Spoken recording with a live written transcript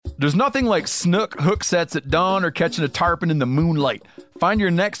There's nothing like snook hook sets at dawn or catching a tarpon in the moonlight. Find your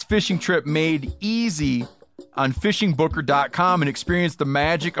next fishing trip made easy on fishingbooker.com and experience the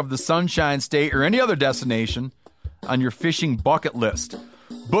magic of the Sunshine State or any other destination on your fishing bucket list.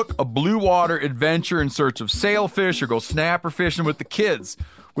 Book a blue water adventure in search of sailfish or go snapper fishing with the kids.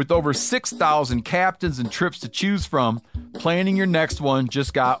 With over 6,000 captains and trips to choose from, planning your next one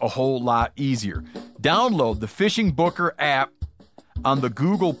just got a whole lot easier. Download the Fishing Booker app on the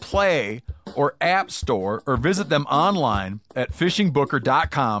Google Play or App Store or visit them online at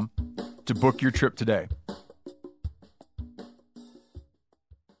fishingbooker.com to book your trip today.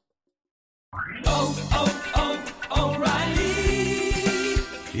 O'Reilly!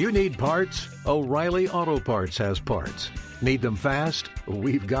 You need parts? O'Reilly Auto Parts has parts. Need them fast?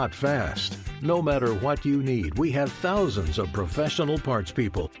 We've got fast. No matter what you need, we have thousands of professional parts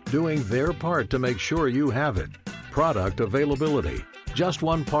people doing their part to make sure you have it. Product availability. Just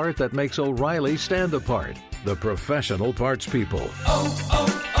one part that makes O'Reilly stand apart. The professional parts people.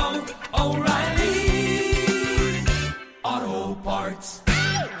 O'Reilly Auto Parts.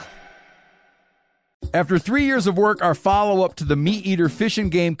 After 3 years of work, our follow-up to the Meat Eater Fish and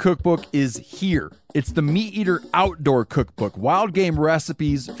Game Cookbook is here. It's the Meat Eater Outdoor Cookbook, wild game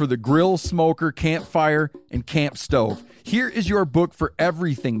recipes for the grill, smoker, campfire, and camp stove. Here is your book for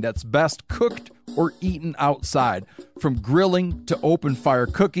everything that's best cooked or eaten outside. From grilling to open fire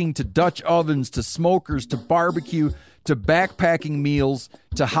cooking to Dutch ovens to smokers to barbecue to backpacking meals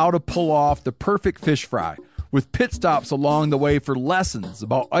to how to pull off the perfect fish fry. With pit stops along the way for lessons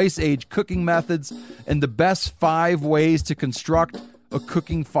about Ice Age cooking methods and the best 5 ways to construct a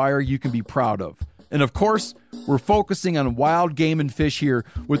cooking fire you can be proud of. And of course, we're focusing on wild game and fish here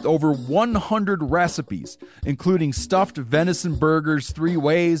with over 100 recipes, including stuffed venison burgers 3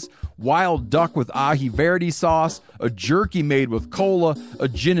 ways, wild duck with ahi verde sauce, a jerky made with cola, a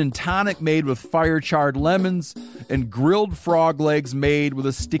gin and tonic made with fire-charred lemons, and grilled frog legs made with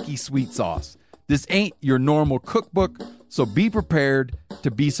a sticky sweet sauce. This ain't your normal cookbook, so be prepared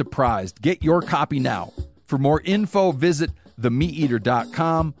to be surprised. Get your copy now. For more info, visit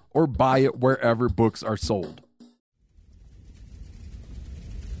themeateater.com or buy it wherever books are sold.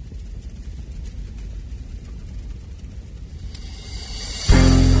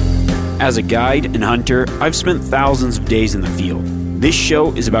 As a guide and hunter, I've spent thousands of days in the field. This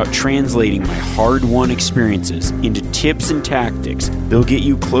show is about translating my hard-won experiences into tips and tactics that'll get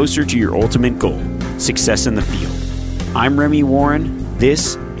you closer to your ultimate goal, success in the field. I'm Remy Warren.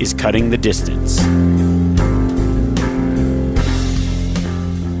 This is Cutting the Distance.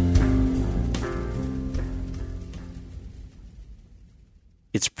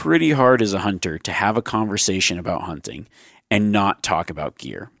 It's pretty hard as a hunter to have a conversation about hunting and not talk about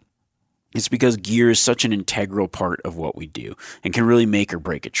gear. It's because gear is such an integral part of what we do and can really make or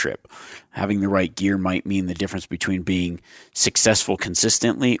break a trip. Having the right gear might mean the difference between being successful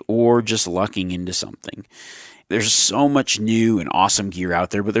consistently or just lucking into something. There's so much new and awesome gear out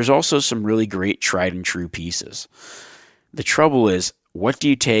there, but there's also some really great tried and true pieces. The trouble is, what do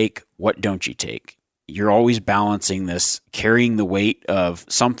you take? What don't you take? You're always balancing this, carrying the weight of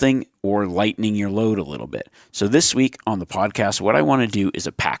something or lightening your load a little bit. So this week on the podcast, what I want to do is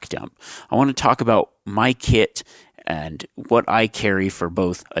a pack dump. I want to talk about my kit and what I carry for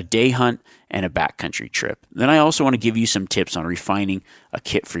both a day hunt and a backcountry trip. Then I also want to give you some tips on refining a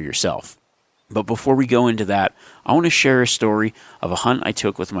kit for yourself. But before we go into that, I want to share a story of a hunt I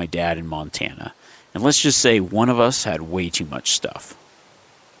took with my dad in Montana. And let's just say one of us had way too much stuff.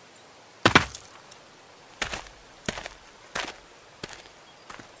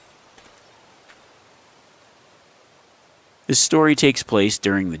 This story takes place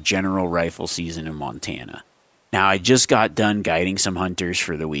during the general rifle season in Montana. Now, I just got done guiding some hunters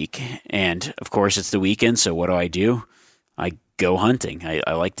for the week, and of course it's the weekend, so what do? I go hunting.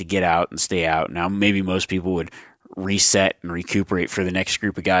 I like to get out and stay out. Now, maybe most people would reset and recuperate for the next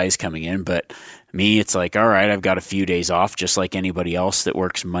group of guys coming in, but me, it's like, all right, I've got a few days off, just like anybody else that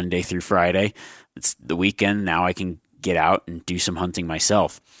works Monday through Friday. It's the weekend, now I can get out and do some hunting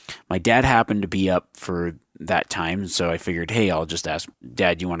myself. My dad happened to be up for that time, so I figured, hey, I'll just ask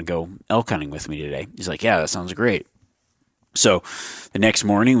Dad, you want to go elk hunting with me today? He's like, yeah, that sounds great. So the next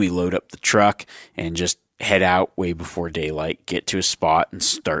morning we load up the truck and just head out way before daylight, get to a spot and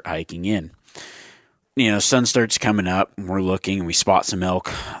start hiking in. Sun starts coming up and we're looking and we spot some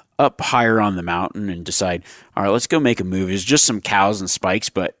elk up higher on the mountain and decide, all right, let's go make a move. There's just some cows and spikes,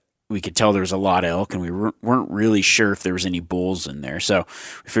 but we could tell there was a lot of elk, and we weren't really sure if there was any bulls in there. So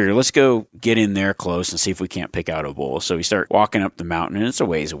we figured, let's go get in there close and see if we can't pick out a bull. So we start walking up the mountain, and it's a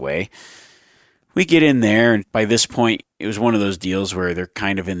ways away. we get in there, and by this point, it was one of those deals where they're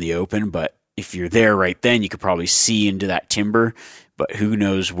kind of in the open, but if you're there right then, you could probably see into that timber, but who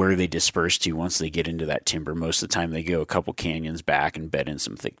knows where they disperse to once they get into that timber. Most of the time, they go a couple canyons back and bed in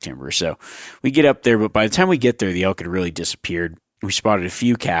some thick timber. So we get up there, but by the time we get there, the elk had really disappeared. We spotted a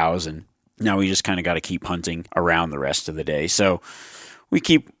few cows, and now we just kind of got to keep hunting around the rest of the day. So we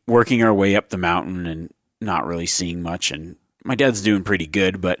keep working our way up the mountain and not really seeing much, and my dad's doing pretty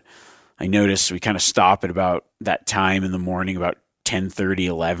good, but I noticed we kind of stop at about that time in the morning, about 10:30,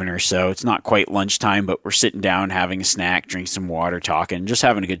 11 or so. It's not quite lunchtime, but we're sitting down, having a snack, drinking some water, talking, just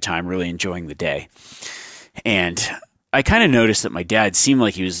having a good time, really enjoying the day. And I kind of noticed that my dad seemed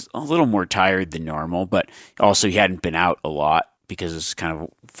like he was a little more tired than normal, but also he hadn't been out a lot because it's kind of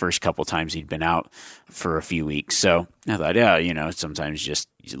first couple times he'd been out for a few weeks. So I thought, yeah, sometimes just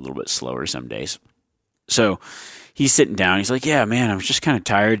he's a little bit slower some days. So he's sitting down. He's like, yeah, man, I'm just kind of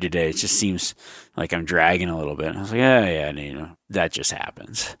tired today. It just seems like I'm dragging a little bit. And I was like, yeah, that just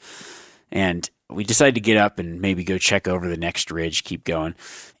happens. And we decided to get up and maybe go check over the next ridge, keep going.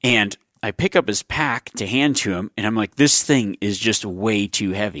 And I pick up his pack to hand to him, and I'm like, this thing is just way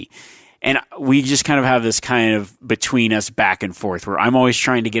too heavy. And we just kind of have this kind of between us back and forth where I'm always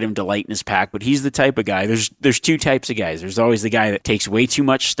trying to get him to lighten his pack, but he's the type of guy. There's two types of guys. There's always the guy that takes way too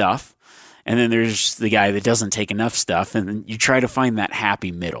much stuff, and then there's the guy that doesn't take enough stuff, and then you try to find that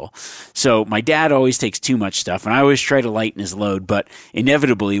happy middle. So my dad always takes too much stuff, and I always try to lighten his load, but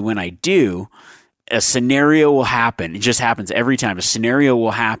inevitably when I do, a scenario will happen. It just happens every time. A scenario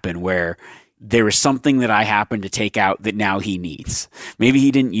will happen where there is something that I happen to take out that now he needs. Maybe he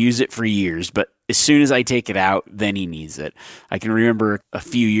didn't use it for years, but as soon as I take it out, then he needs it. I can remember a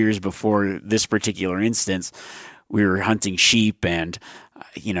few years before this particular instance, we were hunting sheep, and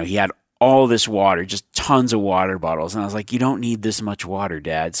he had all this water, just tons of water bottles. And I was like, you don't need this much water,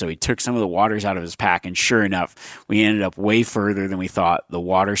 Dad. So he took some of the waters out of his pack, and sure enough, we ended up way further than we thought. The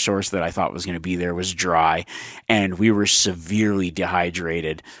water source that I thought was going to be there was dry, and we were severely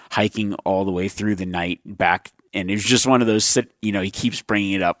dehydrated, hiking all the way through the night back. And it was just one of those, he keeps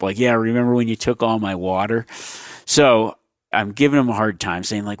bringing it up, like, yeah, remember when you took all my water? So I'm giving him a hard time,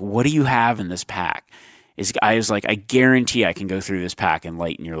 saying, like, what do you have in this pack? I was like, I guarantee I can go through this pack and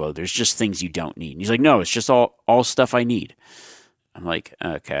lighten your load. There's just things you don't need. And he's like, no, it's just all stuff I need. I'm like,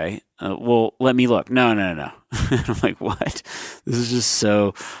 okay, well, let me look. No. I'm like, what? This is just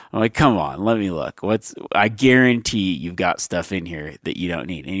so, I'm like, come on, let me look. I guarantee you've got stuff in here that you don't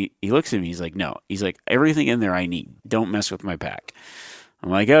need. And he looks at me, he's like, no. He's like, everything in there I need. Don't mess with my pack.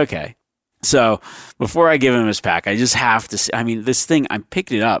 I'm like, okay. So before I give him his pack, I just have to, this thing, I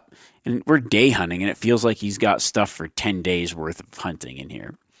picked it up, and we're day hunting, and it feels like he's got stuff for 10 days worth of hunting in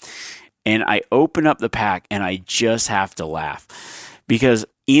here. And I open up the pack, and I just have to laugh, because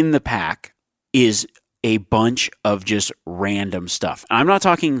in the pack is a bunch of just random stuff. I'm not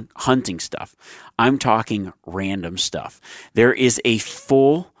talking hunting stuff. I'm talking random stuff. There is a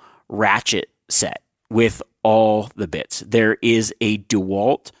full ratchet set with all the bits. There is a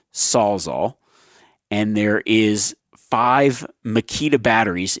DeWalt Sawzall, and there is 5 Makita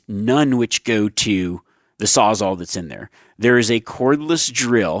batteries, none which go to the Sawzall that's in there. There is a cordless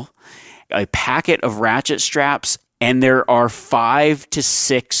drill, a packet of ratchet straps, and there are 5 to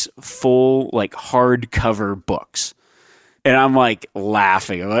 6 full, hardcover books. And I'm like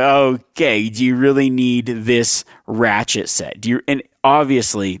laughing. I'm like, okay, do you really need this ratchet set? And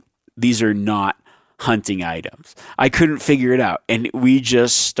obviously, these are not hunting items. I couldn't figure it out. And we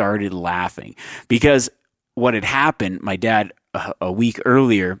just started laughing because what had happened, my dad a week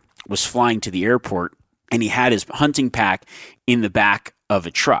earlier was flying to the airport, and he had his hunting pack in the back of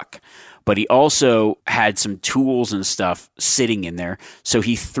a truck. But he also had some tools and stuff sitting in there. So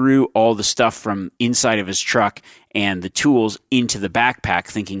he threw all the stuff from inside of his truck and the tools into the backpack,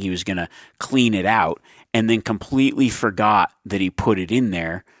 thinking he was going to clean it out, and then completely forgot that he put it in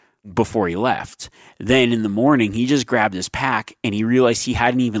there before he left. Then in the morning, he just grabbed his pack, and he realized he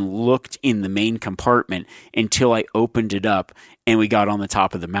hadn't even looked in the main compartment until I opened it up and we got on the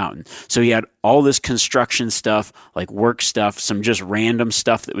top of the mountain. So he had all this construction stuff, like work stuff, some just random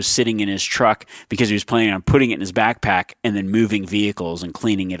stuff that was sitting in his truck because he was planning on putting it in his backpack and then moving vehicles and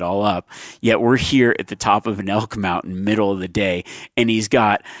cleaning it all up. Yet we're here at the top of an elk mountain, middle of the day, and he's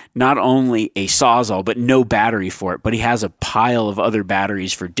got not only a Sawzall, but no battery for it, but he has a pile of other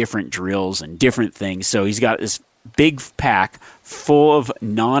batteries for different drills and different things. So he's got this big pack full of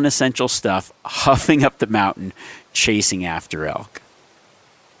non-essential stuff, huffing up the mountain, chasing after elk.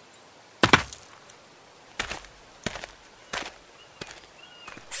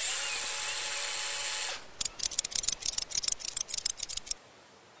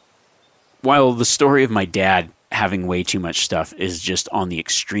 While the story of my dad having way too much stuff is just on the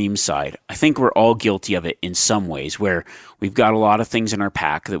extreme side, I think we're all guilty of it in some ways, where we've got a lot of things in our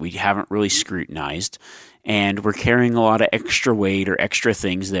pack that we haven't really scrutinized, and we're carrying a lot of extra weight or extra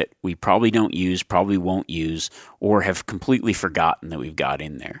things that we probably don't use, probably won't use, or have completely forgotten that we've got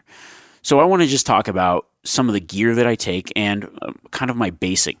in there. So I want to just talk about some of the gear that I take and kind of my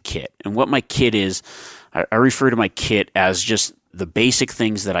basic kit. And what my kit is, I refer to my kit as just the basic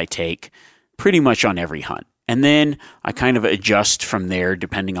things that I take pretty much on every hunt. And then I kind of adjust from there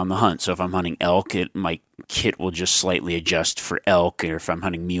depending on the hunt. So if I'm hunting elk, my kit will just slightly adjust for elk. Or if I'm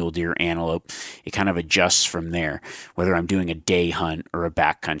hunting mule deer, antelope, it kind of adjusts from there. Whether I'm doing a day hunt or a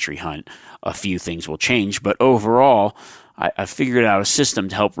backcountry hunt, a few things will change. But overall, I figured out a system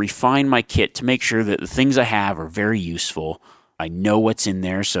to help refine my kit to make sure that the things I have are very useful. I know what's in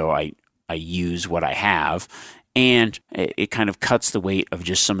there, so I use what I have. And it kind of cuts the weight of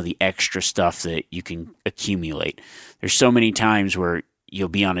just some of the extra stuff that you can accumulate. There's so many times where you'll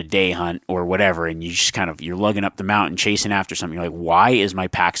be on a day hunt or whatever, and you just you're lugging up the mountain, chasing after something. You're like, why is my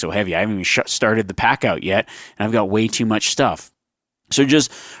pack so heavy? I haven't even started the pack out yet, and I've got way too much stuff. So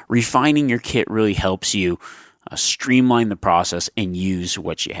just refining your kit really helps you streamline the process and use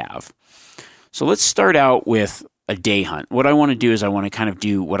what you have. So let's start out with a day hunt. What I want to do is I want to kind of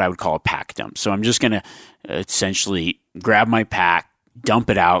do what I would call a pack dump. So I'm just going to essentially grab my pack, dump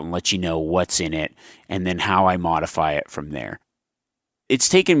it out, and let you know what's in it, and then how I modify it from there. It's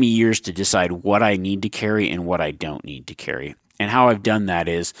taken me years to decide what I need to carry and what I don't need to carry. And how I've done that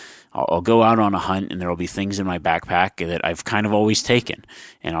is I'll go out on a hunt and there will be things in my backpack that I've kind of always taken.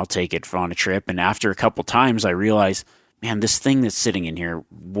 And I'll take it on a trip. And after a couple times, I realize, man, this thing that's sitting in here,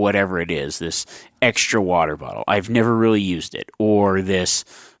 whatever it is, this extra water bottle, I've never really used it. Or this,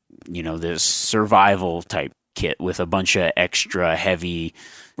 this survival type kit with a bunch of extra heavy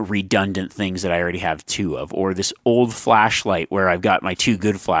redundant things that I already have two of, or this old flashlight where I've got my two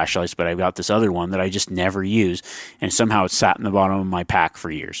good flashlights, but I've got this other one that I just never use, and somehow it's sat in the bottom of my pack for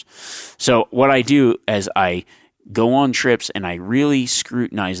years. So what I do is I go on trips and I really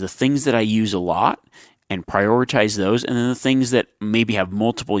scrutinize the things that I use a lot and prioritize those, and then the things that maybe have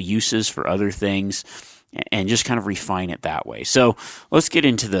multiple uses for other things, and just kind of refine it that way. So let's get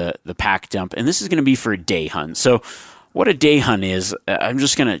into the pack dump, and this is going to be for a day hunt. So what a day hunt is, I'm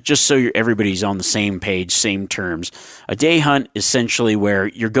just going to, just so everybody's on the same page, same terms. A day hunt is essentially where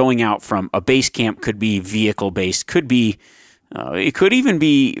you're going out from a base camp, could be vehicle based, could be, it could even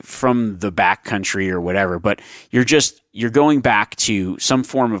be from the backcountry or whatever, but you're going back to some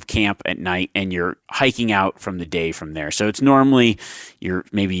form of camp at night and you're hiking out from the day from there. So it's normally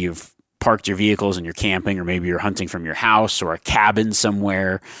maybe you've parked your vehicles and you're camping, or maybe you're hunting from your house or a cabin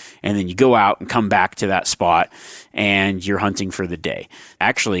somewhere, and then you go out and come back to that spot and you're hunting for the day.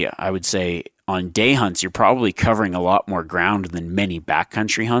 Actually, I would say on day hunts, you're probably covering a lot more ground than many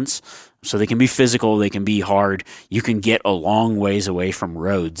backcountry hunts. So they can be physical, they can be hard. You can get a long ways away from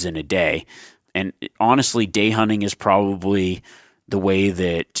roads in a day. And honestly, day hunting is probably the way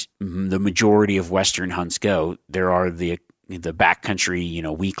that the majority of Western hunts go. There are the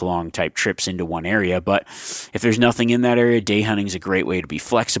backcountry, week-long type trips into one area. But if there's nothing in that area, day hunting is a great way to be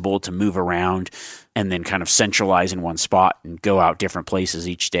flexible, to move around, and then kind of centralize in one spot and go out different places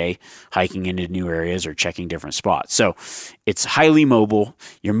each day, hiking into new areas or checking different spots. So it's highly mobile.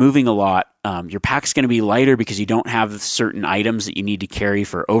 You're moving a lot. Your pack's going to be lighter because you don't have certain items that you need to carry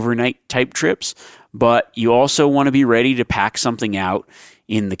for overnight type trips, but you also want to be ready to pack something out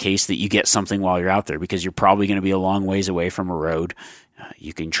in the case that you get something while you're out there, because you're probably going to be a long ways away from a road.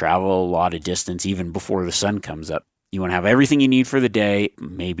 You can travel a lot of distance even before the sun comes up. You want to have everything you need for the day,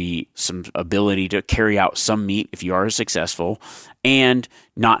 maybe some ability to carry out some meat if you are successful, and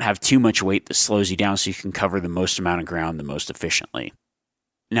not have too much weight that slows you down so you can cover the most amount of ground the most efficiently.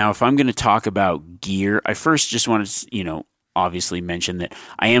 Now, if I'm going to talk about gear, I first just want to, obviously mention that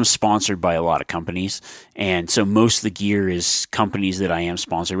I am sponsored by a lot of companies, and so most of the gear is companies that I am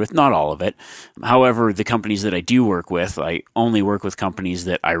sponsored with, not all of it. However, the companies that I do work with, I only work with companies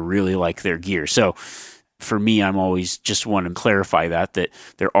that I really like their gear. So for me, I'm always just want to clarify that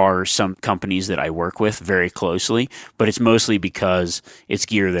there are some companies that I work with very closely, but it's mostly because it's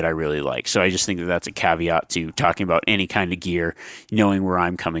gear that I really like. So I just think that that's a caveat to talking about any kind of gear, knowing where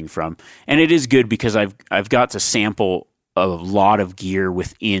I'm coming from. And it is good because I've got to sample a lot of gear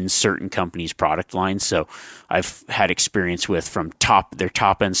within certain companies' product lines. So I've had experience with from their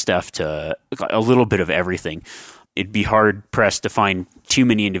top end stuff to a little bit of everything. It'd be hard pressed to find too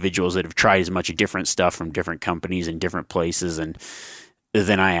many individuals that have tried as much different stuff from different companies and different places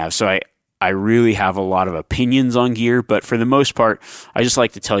than I have. So I really have a lot of opinions on gear, but for the most part, I just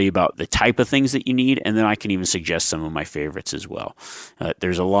like to tell you about the type of things that you need, and then I can even suggest some of my favorites as well.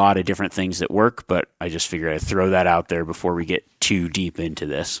 There's a lot of different things that work, but I just figured I'd throw that out there before we get too deep into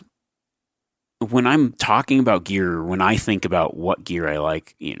this. When I'm talking about gear, when I think about what gear I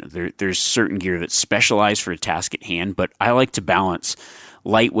like, there's certain gear that's specialized for a task at hand, but I like to balance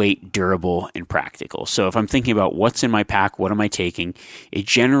lightweight, durable, and practical. So if I'm thinking about what's in my pack, what am I taking, it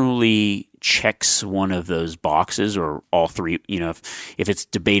generally checks one of those boxes or all three. If it's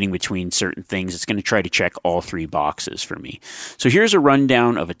debating between certain things, it's going to try to check all three boxes for me. So here's a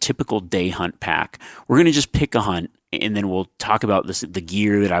rundown of a typical day hunt pack. We're going to just pick a hunt, and then we'll talk about the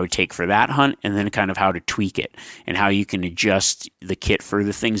gear that I would take for that hunt, and then kind of how to tweak it and how you can adjust the kit for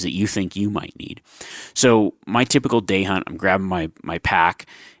the things that you think you might need. So my typical day hunt, I'm grabbing my pack,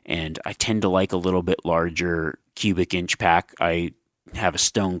 and I tend to like a little bit larger cubic inch pack. I have a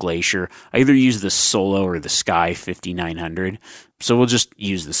Stone Glacier. I either use the Solo or the Sky 5900. So we'll just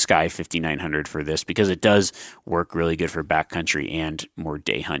use the Sky 5900 for this because it does work really good for backcountry and more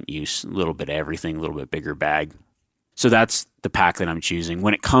day hunt use. A little bit of everything, a little bit bigger bag. So that's the pack that I'm choosing.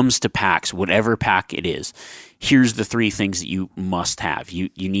 When it comes to packs, whatever pack it is, here's the three things that you must have. You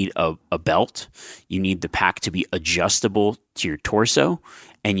need a belt, you need the pack to be adjustable to your torso,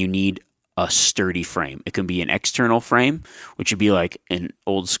 and you need a sturdy frame. It can be an external frame, which would be like an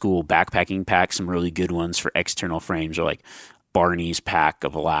old school backpacking pack. Some really good ones for external frames are like Barney's pack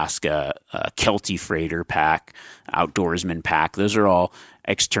of Alaska, Kelty Freighter pack, Outdoorsman pack. Those are all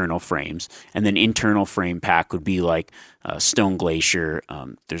external frames. And then internal frame pack would be like Stone Glacier.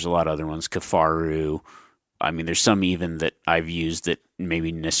 There's a lot of other ones, Kifaru. I mean, there's some even that I've used that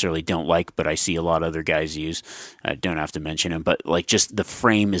maybe necessarily don't like, but I see a lot of other guys use. Don't have to mention them, but like just the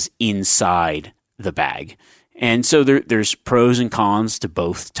frame is inside the bag. And so there's pros and cons to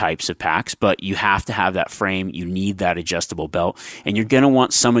both types of packs, but you have to have that frame. You need that adjustable belt, and you're going to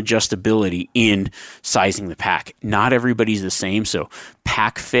want some adjustability in sizing the pack. Not everybody's the same, so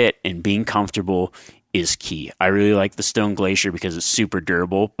pack fit and being comfortable is key. I really like the Stone Glacier because it's super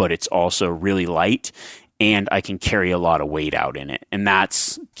durable, but it's also really light, and I can carry a lot of weight out in it, and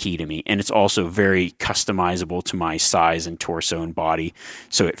that's key to me. And it's also very customizable to my size and torso and body,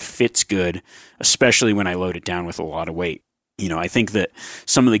 so it fits good, especially when I load it down with a lot of weight. I think that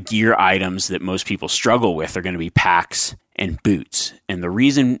some of the gear items that most people struggle with are going to be packs and boots. And the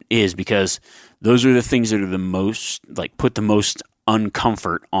reason is because those are the things that are the most, put the most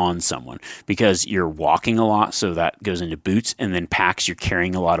uncomfort on someone, because you're walking a lot, so that goes into boots, and then packs, you're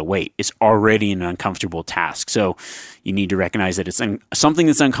carrying a lot of weight. It's already an uncomfortable task, so you need to recognize that it's something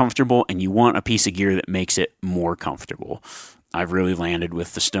that's uncomfortable, and you want a piece of gear that makes it more comfortable. I've really landed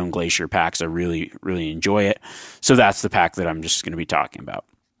with the Stone Glacier packs. I really, really enjoy it. So that's the pack that I'm just going to be talking about.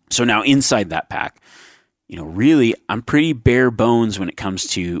 So now inside that pack, really, I'm pretty bare bones when it comes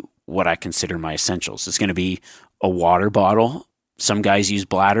to what I consider my essentials. It's going to be a water bottle. Some guys use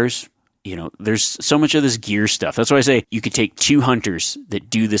bladders. There's so much of this gear stuff. That's why I say you could take two hunters that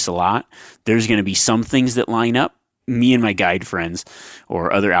do this a lot. There's going to be some things that line up. Me and my guide friends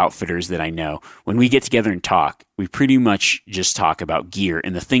or other outfitters that I know, when we get together and talk, we pretty much just talk about gear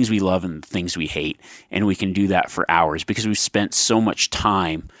and the things we love and the things we hate. And we can do that for hours because we've spent so much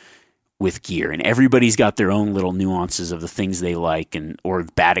time with gear, and everybody's got their own little nuances of the things they like or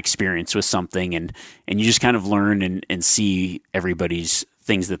bad experience with something. And you just kind of learn and see everybody's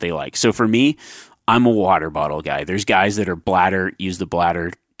things that they like. So for me, I'm a water bottle guy. There's guys that are use the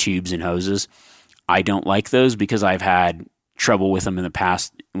bladder tubes and hoses. I don't like those because I've had trouble with them in the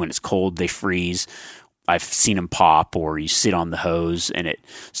past. When it's cold, they freeze. I've seen them pop, or you sit on the hose and it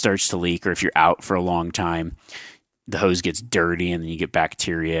starts to leak, or if you're out for a long time, the hose gets dirty and then you get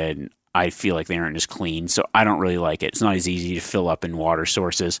bacteria, and I feel like they aren't as clean, so I don't really like it. It's not as easy to fill up in water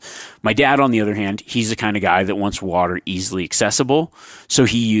sources. My dad, on the other hand, he's the kind of guy that wants water easily accessible, so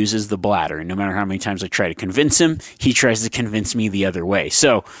he uses the bladder. And no matter how many times I try to convince him, he tries to convince me the other way.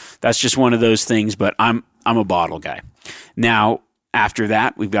 So that's just one of those things, but I'm a bottle guy. Now, after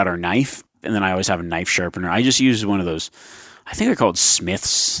that, we've got our knife, and then I always have a knife sharpener. I just use one of those, I think they're called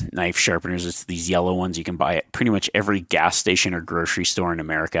Smith's knife sharpeners. It's these yellow ones you can buy at pretty much every gas station or grocery store in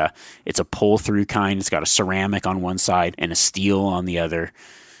America. It's a pull-through kind. It's got a ceramic on one side and a steel on the other.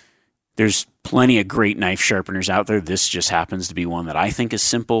 There's plenty of great knife sharpeners out there. This just happens to be one that I think is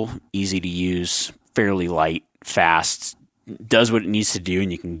simple, easy to use, fairly light, fast, does what it needs to do,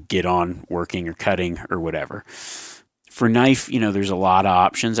 and you can get on working or cutting or whatever. For knife, there's a lot of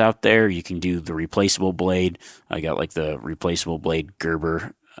options out there. You can do the replaceable blade. I got like the replaceable blade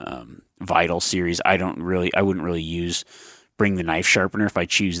Gerber Vital series. I wouldn't really use bring the knife sharpener if I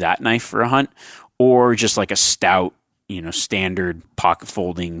choose that knife for a hunt, or just like a stout, standard pocket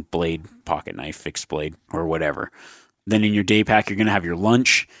folding blade, pocket knife, fixed blade, or whatever. Then in your day pack, you're going to have your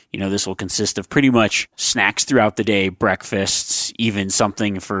lunch. This will consist of pretty much snacks throughout the day, breakfasts, even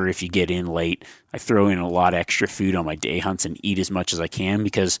something for if you get in late. I throw in a lot of extra food on my day hunts and eat as much as I can,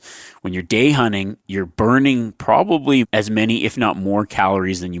 because when you're day hunting, you're burning probably as many, if not more,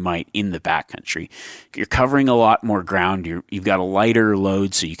 calories than you might in the backcountry. You're covering a lot more ground. You've got a lighter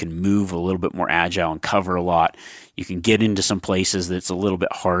load, so you can move a little bit more agile and cover a lot. You can get into some places that's a little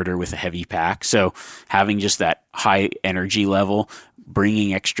bit harder with a heavy pack. So having just that high energy level,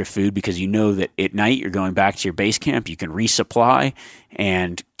 bringing extra food, because you know that at night you're going back to your base camp, you can resupply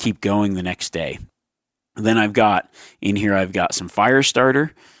and keep going the next day. Then I've got some fire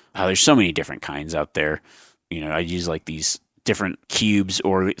starter. There's so many different kinds out there. I use like these different cubes,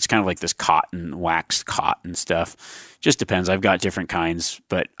 or it's kind of like this waxed cotton stuff. Just depends. I've got different kinds,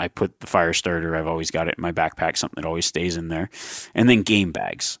 but I put the fire starter. I've always got it in my backpack, something that always stays in there. And then game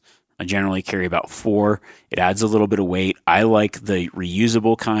bags. I generally carry about 4. It adds a little bit of weight. I like the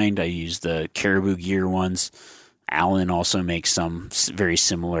reusable kind. I use the Caribou Gear ones. Allen also makes some very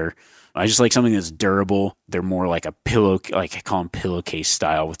similar. I just like something that's durable. They're more like a pillow, like I call them pillowcase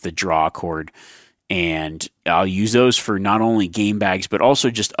style with the draw cord. And I'll use those for not only game bags, but also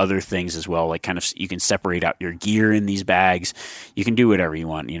just other things as well. Like kind of, you can separate out your gear in these bags. You can do whatever you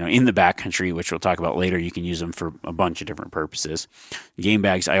want. In the backcountry, which we'll talk about later, you can use them for a bunch of different purposes. Game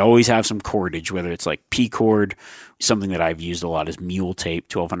bags, I always have some cordage, whether it's like P-cord. Something that I've used a lot is mule tape,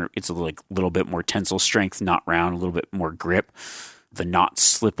 1200. It's a little bit more tensile strength, knot round, a little bit more grip. The knots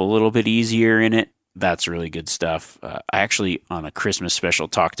slip a little bit easier in it. That's really good stuff. I actually, on a Christmas special,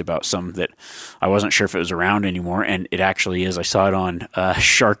 talked about some that I wasn't sure if it was around anymore, and it actually is. I saw it on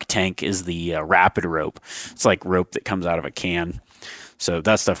Shark Tank, is the Rapid rope. It's like rope that comes out of a can. So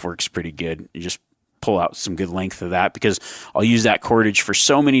that stuff works pretty good. You just pull out some good length of that, because I'll use that cordage for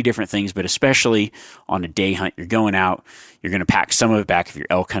so many different things, but especially on a day hunt. You're going out, you're going to pack some of it back if you're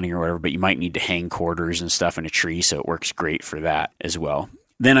elk hunting or whatever, but you might need to hang quarters and stuff in a tree, so it works great for that as well.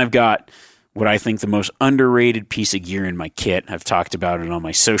 Then I've got what I think the most underrated piece of gear in my kit. I've talked about it on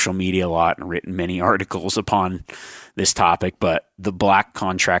my social media a lot and written many articles upon this topic, but the Black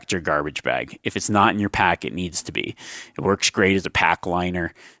Contractor garbage bag. If it's not in your pack, it needs to be. It works great as a pack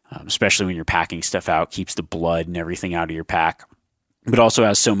liner, especially when you're packing stuff out, keeps the blood and everything out of your pack, but also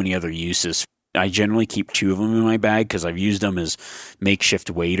has so many other uses. I generally keep 2 of them in my bag because I've used them as makeshift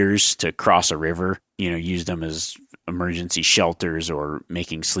waders to cross a river, used them as emergency shelters or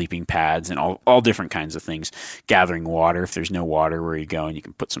making sleeping pads and all different kinds of things. Gathering water if there's no water where you go, and you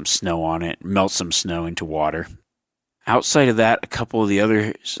can put some snow on it, melt some snow into water. Outside of that, a couple of the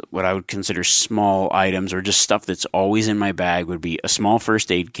other, what I would consider small items or just stuff that's always in my bag would be a small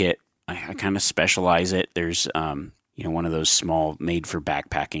first aid kit. I kind of specialize it. There's, one of those small made for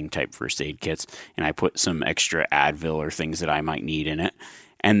backpacking type first aid kits, and I put some extra Advil or things that I might need in it.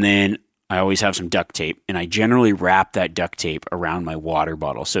 And then I always have some duct tape, and I generally wrap that duct tape around my water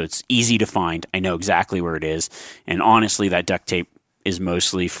bottle, so it's easy to find. I know exactly where it is, and honestly, that duct tape is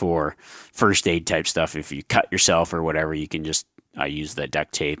mostly for first aid type stuff. If you cut yourself or whatever, I use that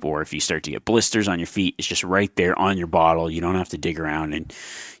duct tape, or if you start to get blisters on your feet, it's just right there on your bottle. You don't have to dig around, and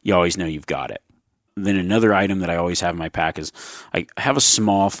you always know you've got it. Then another item that I always have in my pack is I have a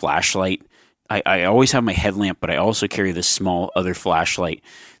small flashlight. I always have my headlamp, but I also carry this small other flashlight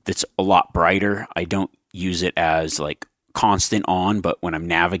that's a lot brighter. I don't use it as like constant on, but when I'm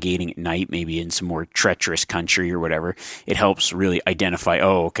navigating at night, maybe in some more treacherous country or whatever, it helps really identify,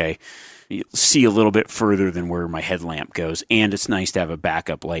 you see a little bit further than where my headlamp goes. And it's nice to have a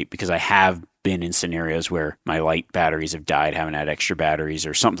backup light, because I have been in scenarios where my light batteries have died, haven't had extra batteries,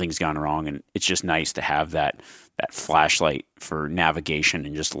 or something's gone wrong, and it's just nice to have that flashlight for navigation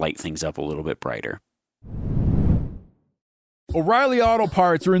and just light things up a little bit brighter. O'Reilly Auto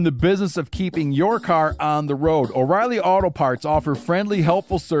Parts are in the business of keeping your car on the road. O'Reilly Auto Parts offer friendly,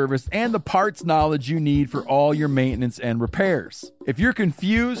 helpful service and the parts knowledge you need for all your maintenance and repairs. If you're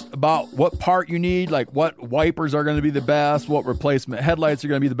confused about what part you need, like what wipers are going to be the best, what replacement headlights are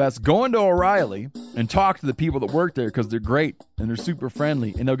going to be the best, go into O'Reilly and talk to the people that work there, because they're great and they're super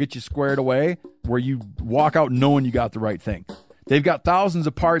friendly, and they'll get you squared away where you walk out knowing you got the right thing. They've got thousands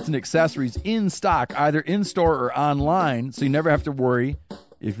of parts and accessories in stock, either in-store or online, so you never have to worry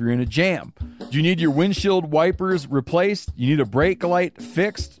if you're in a jam. Do you need your windshield wipers replaced? You need a brake light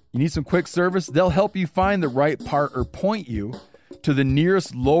fixed? You need some quick service? They'll help you find the right part or point you to the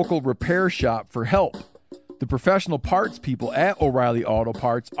nearest local repair shop for help. The professional parts people at O'Reilly Auto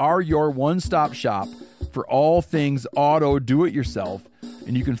Parts are your one-stop shop for all things auto do-it-yourself,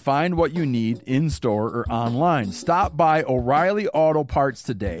 and you can find what you need in-store or online. Stop by O'Reilly Auto Parts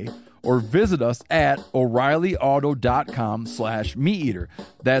today or visit us at O'ReillyAuto.com/MeatEater.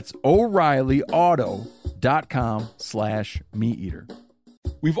 That's O'ReillyAuto.com/MeatEater.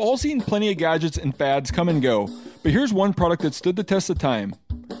 We've all seen plenty of gadgets and fads come and go, but here's one product that stood the test of time: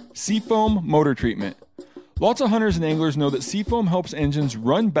 Seafoam Motor Treatment. Lots of hunters and anglers know that Seafoam helps engines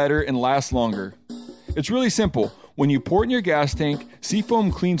run better and last longer. It's really simple. When you pour it in your gas tank,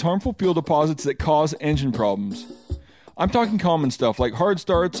 Seafoam cleans harmful fuel deposits that cause engine problems. I'm talking common stuff like hard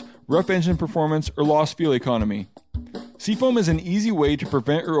starts, rough engine performance, or lost fuel economy. Seafoam is an easy way to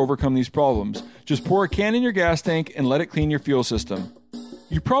prevent or overcome these problems. Just pour a can in your gas tank and let it clean your fuel system.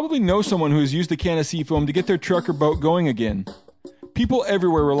 You probably know someone who has used a can of Seafoam to get their truck or boat going again. People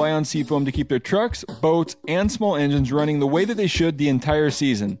everywhere rely on Seafoam to keep their trucks, boats, and small engines running the way that they should the entire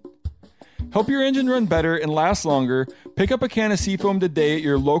season. Help your engine run better and last longer. Pick up a can of Seafoam today at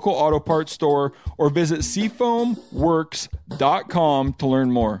your local auto parts store or visit SeafoamWorks.com to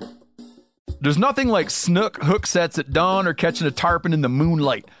learn more. There's nothing like snook hook sets at dawn or catching a tarpon in the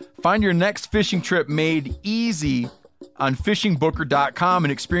moonlight. Find your next fishing trip made easy on fishingbooker.com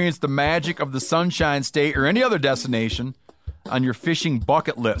and experience the magic of the Sunshine State or any other destination on your fishing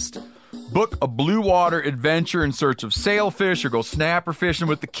bucket list. Book a blue water adventure in search of sailfish or go snapper fishing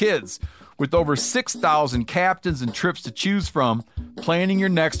with the kids. With over 6,000 captains and trips to choose from, planning your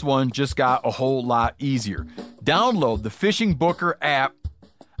next one just got a whole lot easier. Download the Fishing Booker app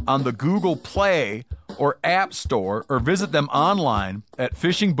on the Google Play or App Store or visit them online at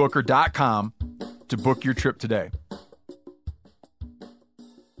fishingbooker.com to book your trip today.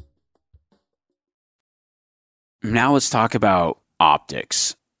 Now let's talk about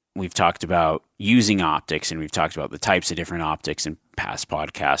optics. We've talked about using optics, and we've talked about the types of different optics in past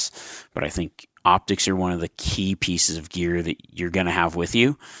podcasts, but I think optics are one of the key pieces of gear that you're going to have with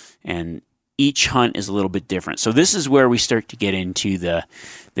you, and each hunt is a little bit different. So this is where we start to get into the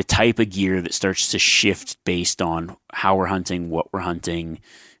type of gear that starts to shift based on how we're hunting, what we're hunting,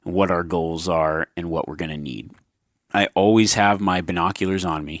 what our goals are, and what we're going to need. I always have my binoculars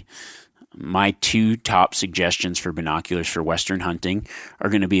on me. My two top suggestions for binoculars for Western hunting are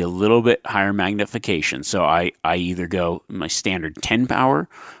going to be a little bit higher magnification. So I either go my standard 10 power,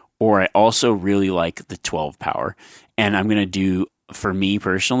 or I also really like the 12 power. And I'm going to do, for me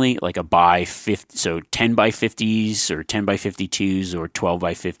personally, like a by 50, so 10 by 50s or 10 by 52s or 12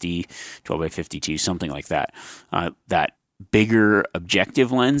 by 50, 12 by 52, something like that. That bigger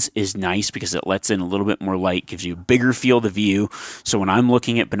objective lens is nice because it lets in a little bit more light, gives you a bigger field of view. So when I'm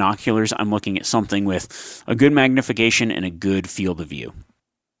looking at binoculars, I'm looking at something with a good magnification and a good field of view.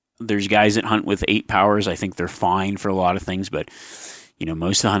 There's guys that hunt with 8 powers. I think they're fine for a lot of things, but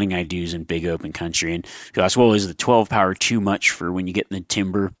most of the hunting I do is in big open country. And you ask, well, is the 12 power too much for when you get in the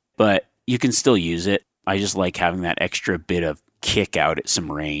timber? But you can still use it. I just like having that extra bit of kick out at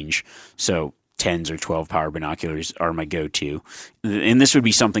some range. So 10s or 12 power binoculars are my go-to. And this would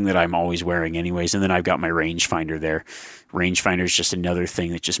be something that I'm always wearing anyways. And then I've got my rangefinder there. Rangefinder is just another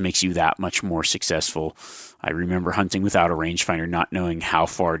thing that just makes you that much more successful. I remember hunting without a rangefinder, not knowing how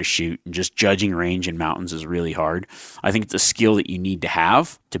far to shoot, and just judging range in mountains is really hard. I think it's a skill that you need to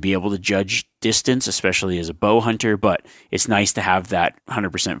have to be able to judge distance, especially as a bow hunter, but it's nice to have that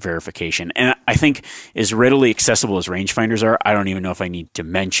 100% verification. And I think as readily accessible as rangefinders are, I don't even know if I need to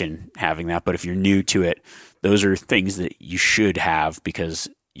mention having that, but if you're new to it, those are things that you should have because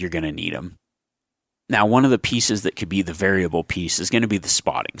you're going to need them. Now, one of the pieces that could be the variable piece is going to be the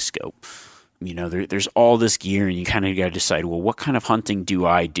spotting scope. There's all this gear, and you kind of got to decide, well, what kind of hunting do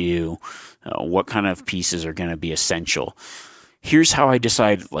I do? What kind of pieces are going to be essential? Here's how I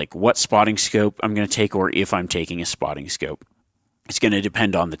decide, what spotting scope I'm going to take, or if I'm taking a spotting scope. It's going to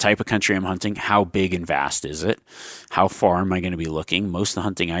depend on the type of country I'm hunting. How big and vast is it? How far am I going to be looking? Most of the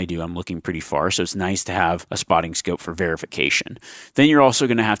hunting I do, I'm looking pretty far, so it's nice to have a spotting scope for verification. Then you're also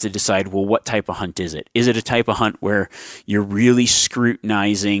going to have to decide, well, what type of hunt is it? Is it a type of hunt where you're really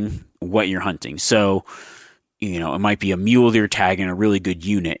scrutinizing what you're hunting? So, it might be a mule deer tag in a really good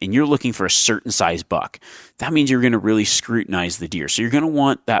unit, and you're looking for a certain size buck. That means you're going to really scrutinize the deer. So you're going to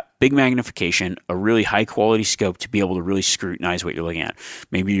want that big magnification, a really high quality scope to be able to really scrutinize what you're looking at.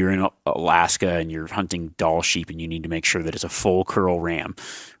 Maybe you're in Alaska and you're hunting Dall sheep and you need to make sure that it's a full curl ram,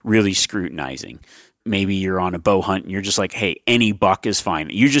 really scrutinizing. Maybe you're on a bow hunt and you're just like, hey, any buck is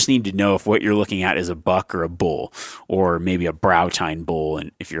fine. You just need to know if what you're looking at is a buck or a bull, or maybe a brow tine bull.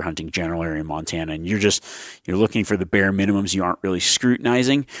 And if you're hunting general area Montana and you're looking for the bare minimums, you aren't really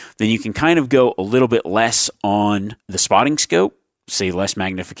scrutinizing, then you can kind of go a little bit less on the spotting scope, say less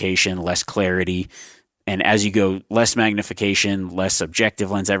magnification, less clarity, And as you go less magnification, less objective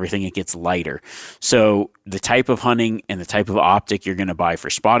lens, everything, it gets lighter. So the type of hunting and the type of optic you're going to buy for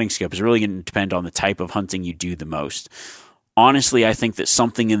spotting scope is really going to depend on the type of hunting you do the most. Honestly, I think that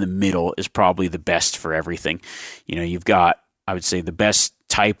something in the middle is probably the best for everything. You've got, I would say, the best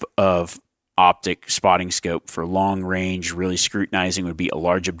type of optic spotting scope for long range, really scrutinizing, would be a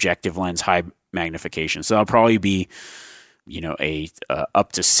large objective lens, high magnification. So that'll probably be, a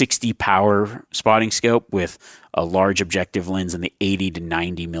up to 60 power spotting scope with a large objective lens in the 80 to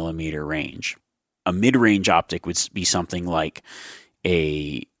 90 millimeter range. A mid-range optic would be something like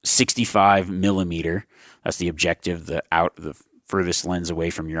a 65 millimeter. That's the objective, the furthest lens away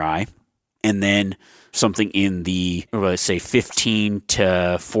from your eye. And then something in the, let's say, 15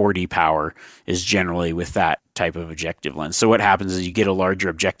 to 40 power is generally with that type of objective lens. So what happens is you get a larger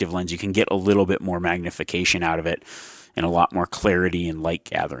objective lens, you can get a little bit more magnification out of it and a lot more clarity and light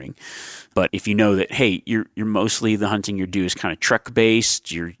gathering. But if you know that, hey, you're mostly the hunting you do is kind of truck based,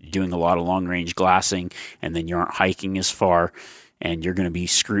 you're doing a lot of long range glassing, and then you aren't hiking as far, and you're going to be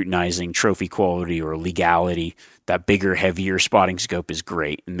scrutinizing trophy quality or legality, that bigger, heavier spotting scope is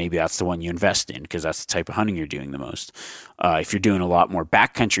great. And maybe that's the one you invest in because that's the type of hunting you're doing the most. If you're doing a lot more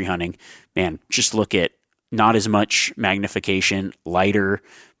backcountry hunting, man, just look at not as much magnification, lighter,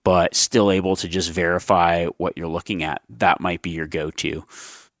 but still able to just verify what you're looking at. That might be your go-to.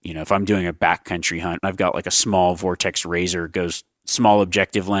 If I'm doing a backcountry hunt, I've got like a small Vortex Razor, goes small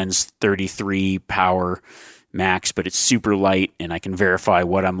objective lens, 33 power max, but it's super light and I can verify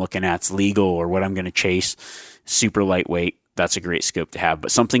what I'm looking at's legal or what I'm going to chase. Super lightweight. That's a great scope to have.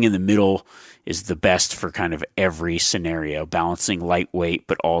 But something in the middle is the best for kind of every scenario, balancing lightweight,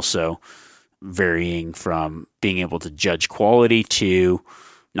 but also varying from being able to judge quality to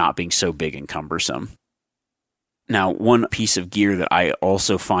not being so big and cumbersome. Now, one piece of gear that I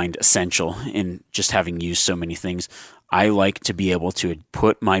also find essential in just having used so many things, I like to be able to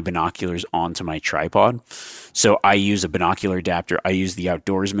put my binoculars onto my tripod. So I use a binocular adapter. I use the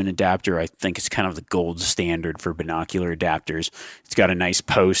Outdoorsman adapter. I think it's kind of the gold standard for binocular adapters. It's got a nice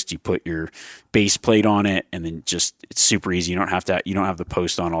post. You put your base plate on it, and then it's super easy. You don't have the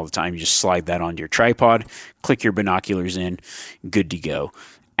post on all the time. You just slide that onto your tripod, click your binoculars in, good to go.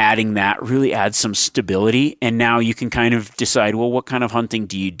 Adding that really adds some stability, and now you can kind of decide, well, what kind of hunting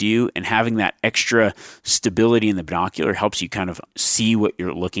do you do? And having that extra stability in the binocular helps you kind of see what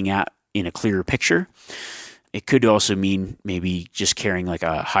you're looking at in a clearer picture. It could also mean maybe just carrying like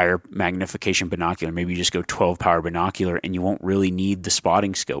a higher magnification binocular. Maybe you just go 12 power binocular and you won't really need the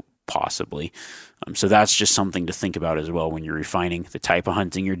spotting scope possibly. So that's just something to think about as well when you're refining the type of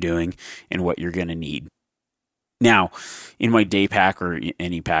hunting you're doing and what you're going to need. Now, in my day pack or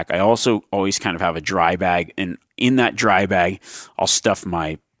any pack, I also always kind of have a dry bag. And in that dry bag, I'll stuff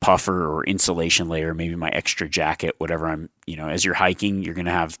my puffer or insulation layer, maybe my extra jacket, whatever as you're hiking, you're going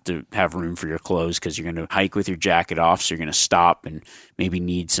to have room for your clothes because you're going to hike with your jacket off. So you're going to stop and maybe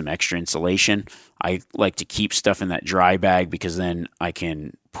need some extra insulation. I like to keep stuff in that dry bag because then I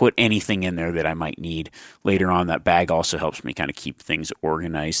can put anything in there that I might need later on. That bag also helps me kind of keep things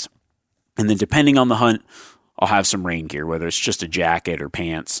organized. And then depending on the hunt, I'll have some rain gear, whether it's just a jacket or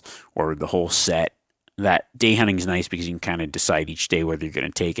pants or the whole set. That day hunting is nice because you can kind of decide each day whether you're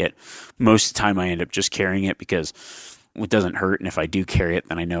going to take it. Most of the time I end up just carrying it because it doesn't hurt. And if I do carry it,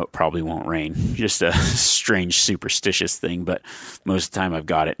 then I know it probably won't rain. Just a strange, superstitious thing. But most of the time I've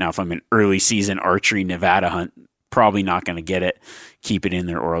got it. Now, if I'm an early season archery Nevada hunt, probably not going to get it, keep it in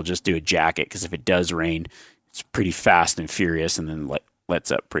there, or I'll just do a jacket because if it does rain, it's pretty fast and furious and then lets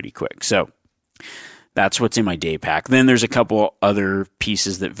up pretty quick. So that's what's in my day pack. Then there's a couple other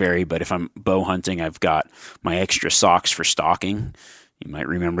pieces that vary, but if I'm bow hunting, I've got my extra socks for stalking. You might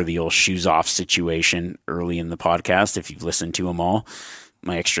remember the old shoes off situation early in the podcast if you've listened to them all.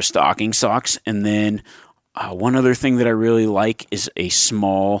 My extra stalking socks. And then one other thing that I really like is a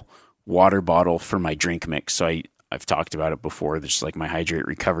small water bottle for my drink mix. So I've talked about it before. There's like my Hydrate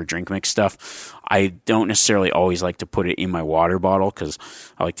Recover drink mix stuff. I don't necessarily always like to put it in my water bottle because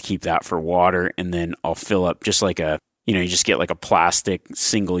I like to keep that for water. And then I'll fill up just like you just get like a plastic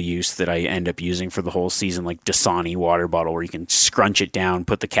single use that I end up using for the whole season, like Dasani water bottle where you can scrunch it down,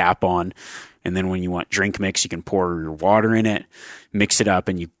 put the cap on. And then when you want drink mix, you can pour your water in it, mix it up,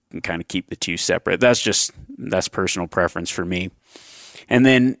 and you can kind of keep the two separate. That's personal preference for me. And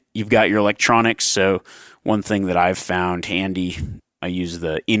then you've got your electronics. So one thing that I've found handy, I use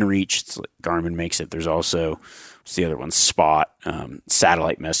the InReach. It's like Garmin makes it. There's also, what's the other one? Spot,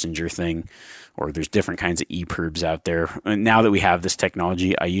 satellite messenger thing, or there's different kinds of ePerbs out there. And now that we have this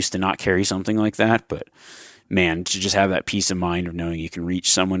technology, I used to not carry something like that, but man, to just have that peace of mind of knowing you can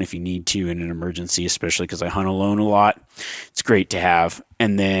reach someone if you need to in an emergency, especially because I hunt alone a lot, it's great to have.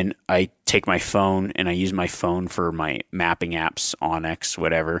 And then I take my phone and I use my phone for my mapping apps, Onyx,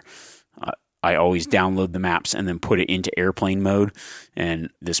 whatever. I always download the maps and then put it into airplane mode. And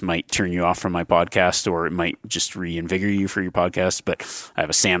this might turn you off from my podcast, or it might just reinvigorate you for your podcast. But I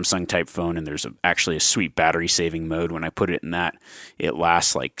have a Samsung type phone, and there's actually a sweet battery saving mode. When I put it in that, it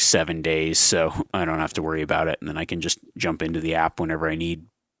lasts like 7 days. So I don't have to worry about it. And then I can just jump into the app whenever I need.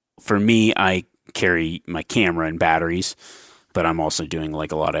 For me, I carry my camera and batteries, but I'm also doing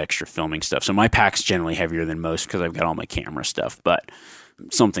like a lot of extra filming stuff. So my pack's generally heavier than most because I've got all my camera stuff. But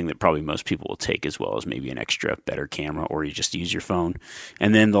something that probably most people will take as well as maybe an extra better camera, or you just use your phone.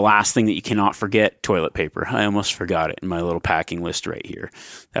 And then the last thing that you cannot forget, toilet paper. I almost forgot it in my little packing list right here.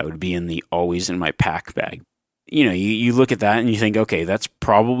 That would be always in my pack bag. You know, you look at that and you think, okay, that's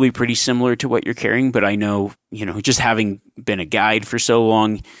probably pretty similar to what you're carrying. But I know, just having been a guide for so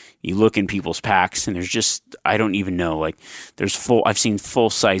long, you look in people's packs and there's just, I don't even know, like I've seen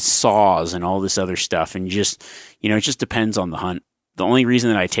full size saws and all this other stuff. And just, it just depends on the hunt. The only reason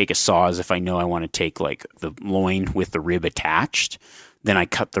that I take a saw is if I know I want to take like the loin with the rib attached, then I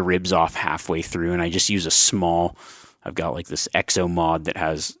cut the ribs off halfway through and I just use a small, I've got like this Exo Mod that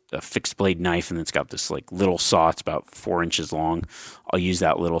has a fixed blade knife and it's got this like little saw. It's about 4 inches long. I'll use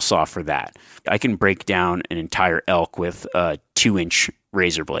that little saw for that. I can break down an entire elk with a 2-inch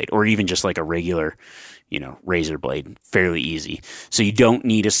razor blade, or even just like a regular, razor blade, fairly easy. So you don't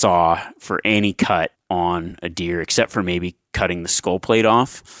need a saw for any cut on a deer, except for maybe cutting the skull plate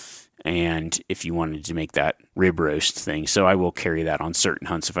off. And if you wanted to make that rib roast thing. So I will carry that on certain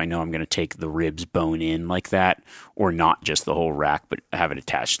hunts if I know I'm going to take the ribs bone in like that, or not just the whole rack, but have it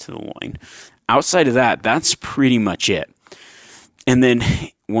attached to the loin. Outside of that, that's pretty much it. And then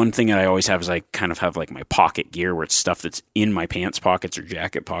one thing that I always have is I kind of have like my pocket gear, where it's stuff that's in my pants pockets or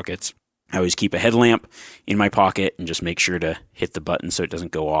jacket pockets. I always keep a headlamp in my pocket and just make sure to hit the button so it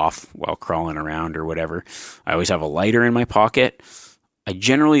doesn't go off while crawling around or whatever. I always have a lighter in my pocket.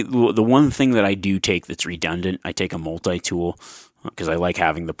 The one thing that I do take that's redundant, I take a multi-tool because I like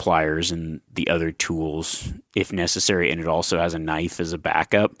having the pliers and the other tools if necessary. And it also has a knife as a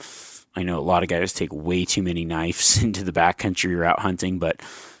backup. I know a lot of guys take way too many knives into the backcountry or out hunting, but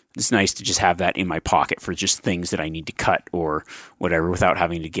it's nice to just have that in my pocket for just things that I need to cut or whatever without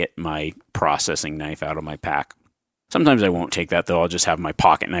having to get my processing knife out of my pack. Sometimes I won't take that, though. I'll just have my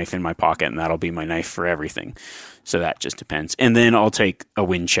pocket knife in my pocket, and that'll be my knife for everything. So that just depends. And then I'll take a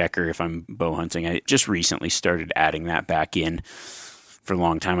wind checker if I'm bow hunting. I just recently started adding that back in. For a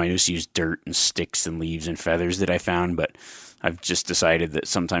long time, I just used dirt and sticks and leaves and feathers that I found, but I've just decided that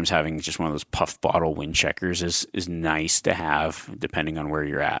sometimes having just one of those puff bottle wind checkers is nice to have depending on where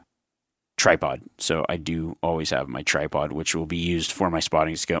you're at. Tripod. So I do always have my tripod, which will be used for my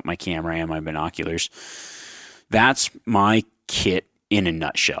spotting scope, my camera, and my binoculars. That's my kit in a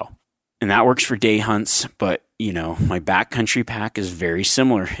nutshell. And that works for day hunts, but my backcountry pack is very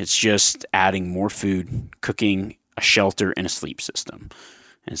similar. It's just adding more food, cooking, a shelter, and a sleep system.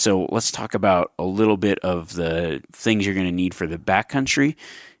 And so let's talk about a little bit of the things you're going to need for the backcountry.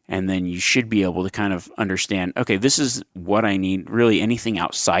 And then you should be able to kind of understand, okay, this is what I need. Really, anything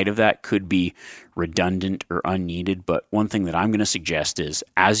outside of that could be redundant or unneeded. But one thing that I'm going to suggest is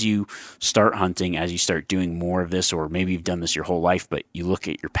as you start hunting, as you start doing more of this, or maybe you've done this your whole life, but you look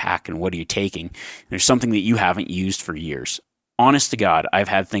at your pack and what are you taking? There's something that you haven't used for years. Honest to God, I've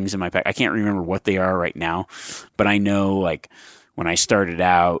had things in my pack. I can't remember what they are right now, but I know like when I started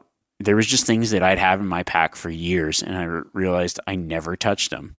out, there was just things that I'd have in my pack for years, and I realized I never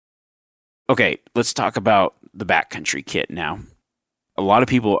touched them. Okay, let's talk about the backcountry kit now. A lot of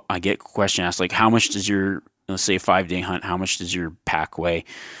people, I get a question asked, like, how much does your, let's say, 5-day hunt, how much does your pack weigh?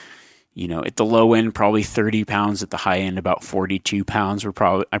 At the low end, probably 30 pounds. At the high end, about 42 pounds.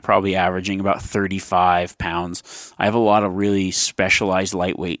 I'm probably averaging about 35 pounds. I have a lot of really specialized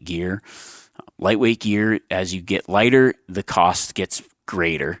lightweight gear. Lightweight gear, as you get lighter, the cost gets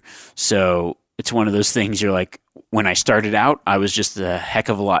greater. So it's one of those things you're like, when I started out, I was just a heck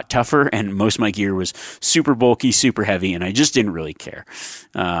of a lot tougher, and most of my gear was super bulky, super heavy, and I just didn't really care.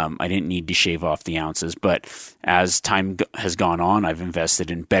 I didn't need to shave off the ounces, but as time has gone on, I've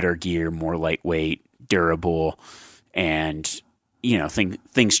invested in better gear, more lightweight, durable, and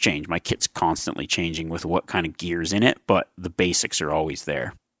things change. My kit's constantly changing with what kind of gear's in it, but the basics are always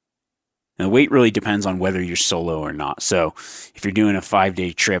there. And the weight really depends on whether you're solo or not. So if you're doing a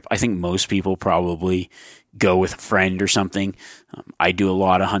 5-day trip, I think most people probably go with a friend or something. I do a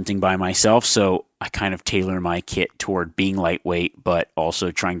lot of hunting by myself, so I kind of tailor my kit toward being lightweight, but also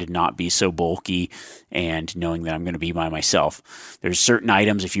trying to not be so bulky and knowing that I'm going to be by myself. There's certain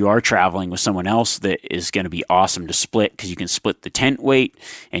items, if you are traveling with someone else, that is going to be awesome to split, because you can split the tent weight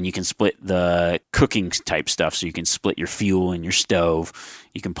and you can split the cooking type stuff. So you can split your fuel and your stove.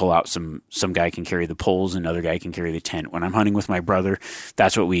 You can pull out some guy can carry the poles, another guy can carry the tent. When I'm hunting with my brother,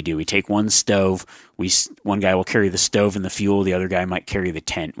 that's what we do. We take one stove, one guy will carry the stove and the fuel, the other guy might carry the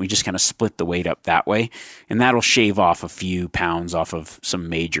tent. We just kind of split the weight up that way, and that'll shave off a few pounds off of some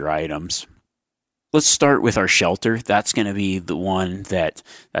major items. Let's start with our shelter. That's going to be the one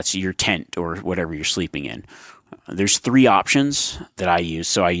that's your tent or whatever you're sleeping in. There's 3 options that I use.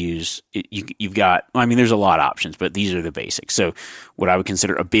 So there's a lot of options, but these are the basics. So what I would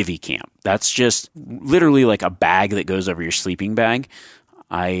consider a bivy camp. That's just literally like a bag that goes over your sleeping bag.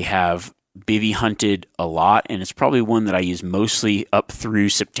 I have bivy hunted a lot, and it's probably one that I use mostly up through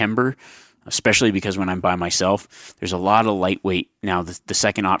September, especially because when I'm by myself, there's a lot of lightweight. Now, the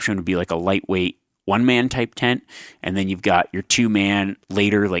second option would be like a lightweight one-man type tent, and then you've got your 2-man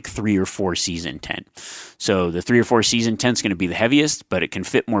later, like 3 or 4 season tent. So the 3 or 4 season tent's going to be the heaviest, but it can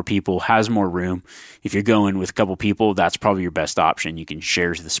fit more people, has more room. If you're going with a couple people, that's probably your best option. You can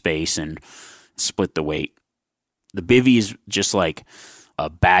share the space and split the weight. The bivy is just like a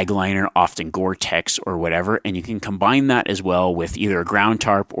bag liner, often Gore-Tex or whatever, and you can combine that as well with either a ground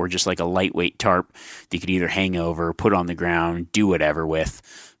tarp or just like a lightweight tarp that you could either hang over, put on the ground, do whatever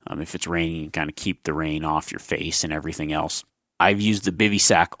with. If it's raining, you kind of keep the rain off your face and everything else. I've used the bivy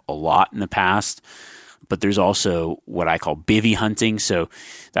sack a lot in the past, but there's also what I call bivy hunting. So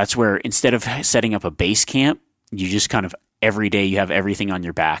that's where instead of setting up a base camp, you just kind of every day you have everything on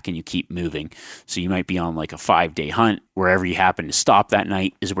your back and you keep moving. So you might be on like a 5-day hunt. Wherever you happen to stop that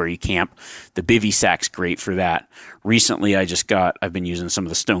night is where you camp. The bivy sack's great for that. Recently, I've been using some of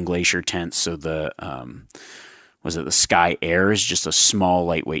the Stone Glacier tents. So the Sky Air is just a small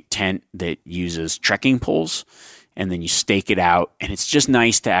lightweight tent that uses trekking poles, and then you stake it out, and it's just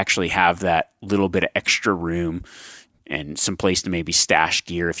nice to actually have that little bit of extra room and some place to maybe stash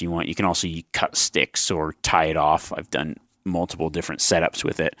gear if you want. You can also cut sticks or tie it off. I've done multiple different setups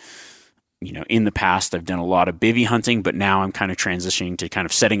with it. In the past, I've done a lot of bivy hunting, but now I'm kind of transitioning to kind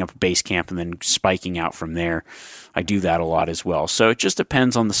of setting up a base camp and then spiking out from there. I do that a lot as well. So it just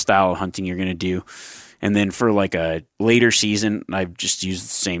depends on the style of hunting you're going to do. And then for like a later season, I've just used the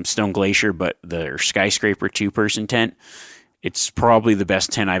same Stone Glacier, but the Skyscraper 2-person tent. It's probably the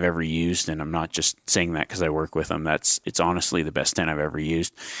best tent I've ever used, and I'm not just saying that because I work with them. It's honestly the best tent I've ever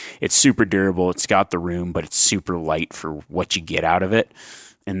used. It's super durable. It's got the room, but it's super light for what you get out of it.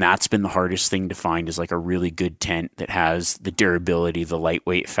 And that's been the hardest thing to find, is like a really good tent that has the durability, the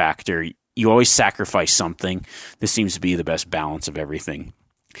lightweight factor. You always sacrifice something. This seems to be the best balance of everything.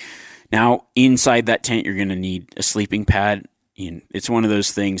 Now, inside that tent, you're going to need a sleeping pad. It's one of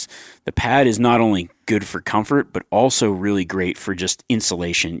those things. The pad is not only good for comfort, but also really great for just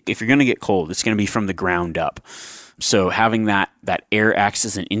insulation. If you're going to get cold, it's going to be from the ground up. So having that air acts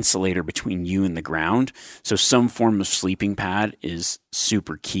as an insulator between you and the ground. So some form of sleeping pad is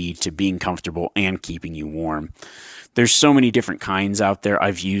super key to being comfortable and keeping you warm. There's so many different kinds out there.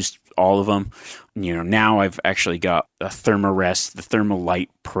 I've used all of them. Now I've actually got a Thermarest, the Thermalite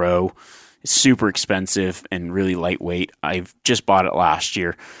Pro. It's super expensive and really lightweight. I've just bought it last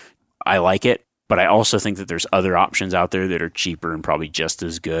year. I like it, but I also think that there's other options out there that are cheaper and probably just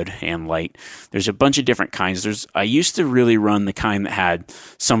as good and light. There's a bunch of different kinds. I used to really run the kind that had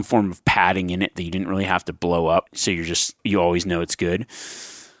some form of padding in it that you didn't really have to blow up, so you always know it's good.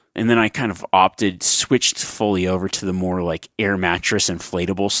 And then I kind of switched fully over to the more like air mattress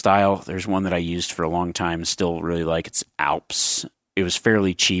inflatable style. There's one that I used for a long time, still really like. It's Alps. It was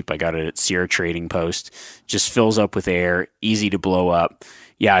fairly cheap. I got it at Sierra Trading Post. Just fills up with air, easy to blow up.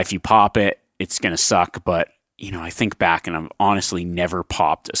 Yeah, if you pop it, it's going to suck. But, I think back and I've honestly never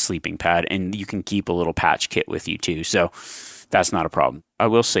popped a sleeping pad. And you can keep a little patch kit with you too. So that's not a problem. I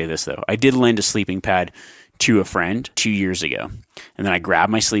will say this though. I did lend a sleeping pad to a friend 2 years ago. And then I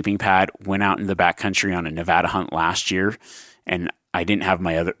grabbed my sleeping pad, went out in the backcountry on a Nevada hunt last year. And I didn't have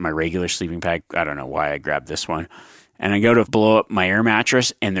my regular sleeping pad. I don't know why I grabbed this one. And I go to blow up my air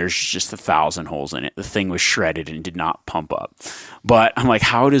mattress, and there's just 1,000 holes in it. The thing was shredded and did not pump up. But I'm like,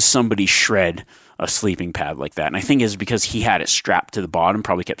 how does somebody shred a sleeping pad like that? And I think it's because he had it strapped to the bottom,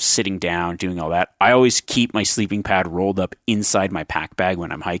 probably kept sitting down, doing all that. I always keep my sleeping pad rolled up inside my pack bag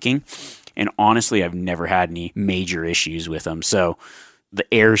when I'm hiking. And honestly, I've never had any major issues with them. So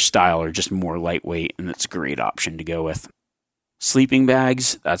the air style are just more lightweight, and that's a great option to go with. Sleeping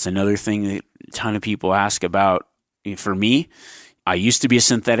bags, that's another thing that a ton of people ask about. For me, I used to be a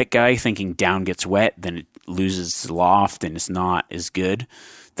synthetic guy, thinking down gets wet, then it loses loft and it's not as good.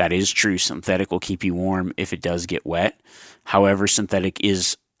 That is true. Synthetic will keep you warm if it does get wet. However, synthetic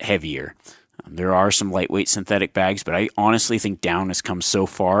is heavier. There are some lightweight synthetic bags, but I honestly think down has come so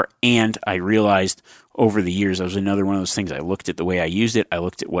far. And I realized over the years, that was another one of those things. I looked at the way I used it. I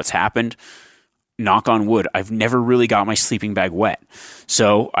looked at what's happened. Knock on wood, I've never really got my sleeping bag wet.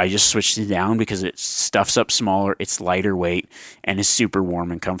 So I just switched to down because it stuffs up smaller, it's lighter weight, and is super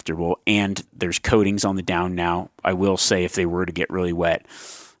warm and comfortable. And there's coatings on the down now. I will say if they were to get really wet,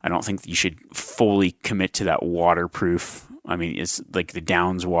 I don't think that you should fully commit to that waterproof. I mean, it's like the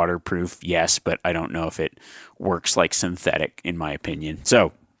down's waterproof, yes, but I don't know if it works like synthetic in my opinion.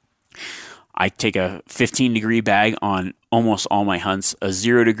 So I take a 15-degree bag on almost all my hunts. A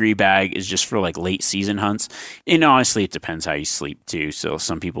 0-degree bag is just for like late season hunts. And honestly, it depends how you sleep too. So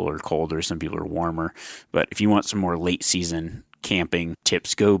some people are colder, some people are warmer. But if you want some more late season camping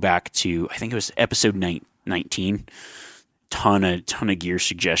tips, go back to, I think it was episode 19. Ton of gear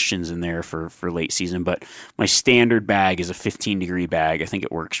suggestions in there for late season. But my standard bag is a 15-degree bag. I think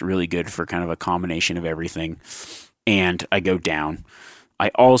it works really good for kind of a combination of everything. And I go down. I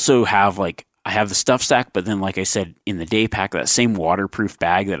also have I have the stuff sack, but then like I said, in the day pack, that same waterproof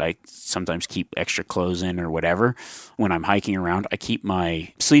bag that I sometimes keep extra clothes in or whatever, when I'm hiking around, I keep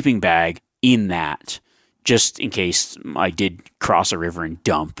my sleeping bag in that just in case I did cross a river and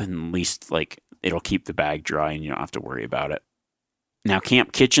dump, and at least it'll keep the bag dry and you don't have to worry about it. Now,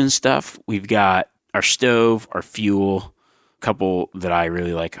 camp kitchen stuff, we've got our stove, our fuel, couple that I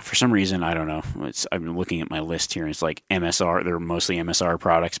really like. For some reason, I don't know. I've been looking at my list here, and it's like MSR. They're mostly MSR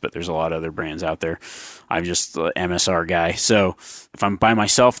products, but there's a lot of other brands out there. I'm just the MSR guy. So if I'm by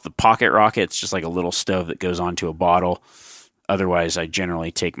myself, the Pocket Rocket's just like a little stove that goes onto a bottle. Otherwise, I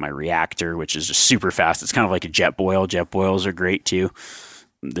generally take my Reactor, which is just super fast. It's kind of like a Jetboil. Jetboils are great too.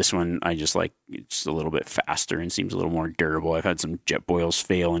 This one, I just like, it's a little bit faster and seems a little more durable. I've had some Jetboils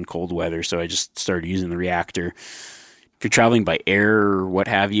fail in cold weather, so I just started using the Reactor. If you're traveling by air or what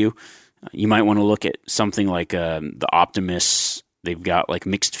have you, you might want to look at something like the Optimus. They've got like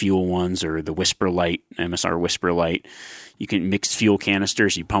mixed fuel ones, or the Whisper Light, MSR Whisper Light. You can mix fuel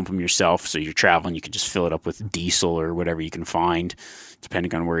canisters. You pump them yourself. So you're traveling, you can just fill it up with diesel or whatever you can find,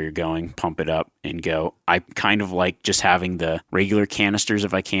 depending on where you're going. Pump it up and go. I kind of like just having the regular canisters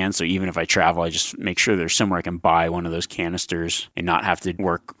if I can. So even if I travel, I just make sure there's somewhere I can buy one of those canisters and not have to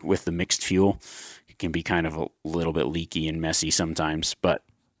work with the mixed fuel. It can be kind of a little bit leaky and messy sometimes, but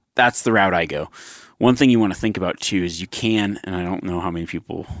that's the route I go. One thing you want to think about too is you can, and I don't know how many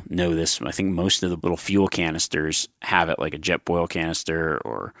people know this, but I think most of the little fuel canisters have it, like a Jetboil canister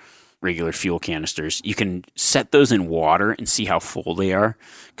or regular fuel canisters. You can set those in water and see how full they are,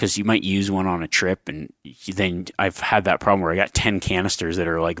 because you might use one on a trip, and then I've had that problem where I got 10 canisters that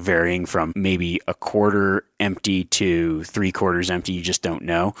are like varying from maybe a quarter empty to 3/4 empty. You just don't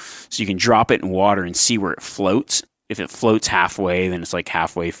know. So you can drop it in water and see where it floats. If it floats halfway, then it's like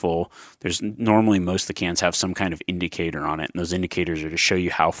halfway full. There's normally, most of the cans have some kind of indicator on it, and those indicators are to show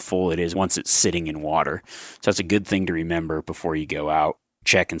you how full it is once it's sitting in water. So that's a good thing to remember before you go out.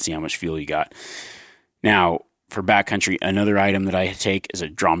 Check and see how much fuel you got. Now, for backcountry, another item that I take is a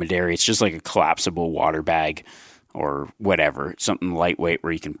Dromedary. It's just like a collapsible water bag or whatever, something lightweight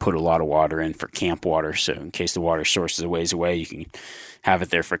where you can put a lot of water in for camp water. So in case the water source is a ways away, you can have it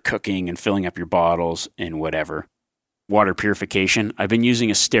there for cooking and filling up your bottles and whatever. Water purification. I've been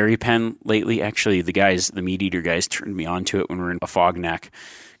using a SteriPen lately. Actually, the MeatEater guys turned me onto it when we were in a fog neck,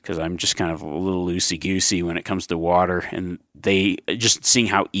 because I'm just kind of a little loosey-goosey when it comes to water. And they, just seeing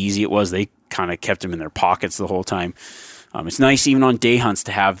how easy it was, they kind of kept them in their pockets the whole time. It's nice even on day hunts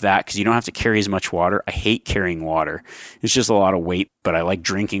to have that, because you don't have to carry as much water. I hate carrying water. It's just a lot of weight, but I like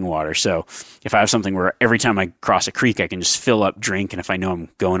drinking water. So if I have something where every time I cross a creek, I can just fill up, drink, and if I know I'm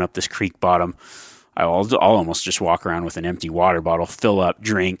going up this creek bottom, I'll almost just walk around with an empty water bottle, fill up,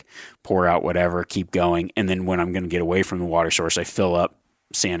 drink, pour out whatever, keep going. And then when I'm going to get away from the water source, I fill up,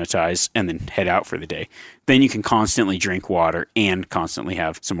 sanitize, and then head out for the day. Then you can constantly drink water and constantly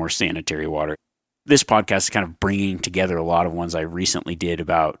have some more sanitary water. This podcast is kind of bringing together a lot of ones I recently did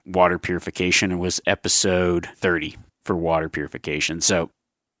about water purification. It was episode 30 for water purification. So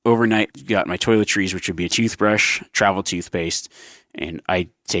overnight, you got my toiletries, which would be a toothbrush, travel toothpaste, and I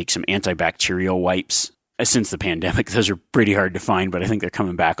take some antibacterial wipes. Since the pandemic, those are pretty hard to find, but I think they're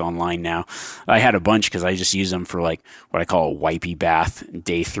coming back online now. I had a bunch because I just use them for like what I call a wipey bath,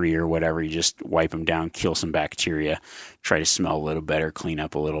 day 3 or whatever. You just wipe them down, kill some bacteria, try to smell a little better, clean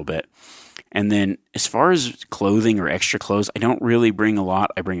up a little bit. And then as far as clothing or extra clothes, I don't really bring a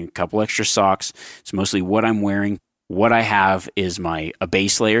lot. I bring a couple extra socks. It's mostly what I'm wearing. what I have is a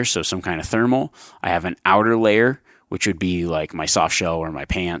base layer, so some kind of thermal. I have an outer layer, which would be like my soft shell or my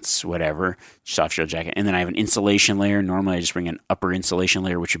pants, whatever, soft shell jacket. And then I have an insulation layer. Normally I just bring an upper insulation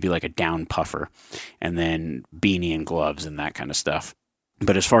layer, which would be like a down puffer, and then beanie and gloves and that kind of stuff.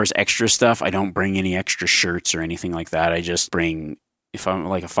 But as far as extra stuff, I don't bring any extra shirts or anything like that. I just bring, if I'm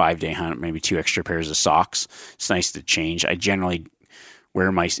like a 5-day hunt, maybe 2 extra pairs of socks. It's nice to change. I generally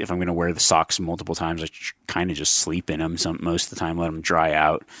if I'm going to wear the socks multiple times, I kind of just sleep in them most of the time, let them dry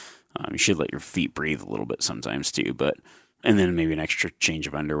out. You should let your feet breathe a little bit sometimes too, and then maybe an extra change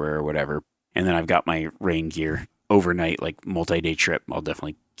of underwear or whatever. And then I've got my rain gear overnight, like multi-day trip. I'll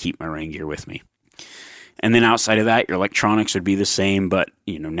definitely keep my rain gear with me. And then outside of that, your electronics would be the same, but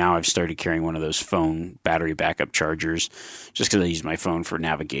now I've started carrying one of those phone battery backup chargers just because I use my phone for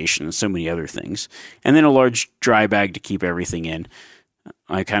navigation and so many other things. And then a large dry bag to keep everything in.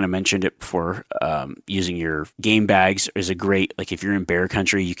 I kind of mentioned it before. Using your game bags is a great, like if you're in bear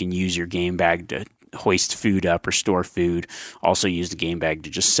country, you can use your game bag to hoist food up or store food. Also use the game bag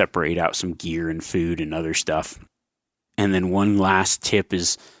to just separate out some gear and food and other stuff. And then one last tip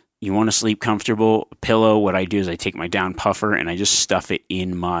is you want to sleep comfortable. A pillow, what I do is I take my down puffer and I just stuff it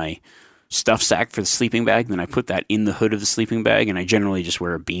in my stuff sack for the sleeping bag. Then I put that in the hood of the sleeping bag, and I generally just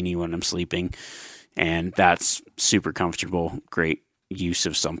wear a beanie when I'm sleeping. And that's super comfortable, great use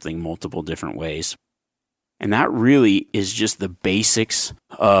of something multiple different ways. And that really is just the basics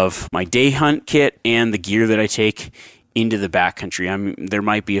of my day hunt kit and the gear that I take into the backcountry. There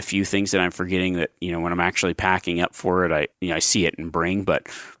might be a few things that I'm forgetting that, when I'm actually packing up for it, I see it and bring, but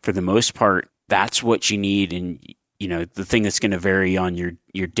for the most part, that's what you need. And, the thing that's going to vary on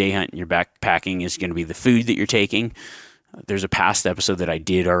your day hunt and your backpacking is going to be the food that you're taking. There's a past episode that I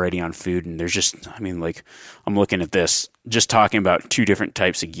did already on food, and there's just, I'm looking at this, just talking about 2 different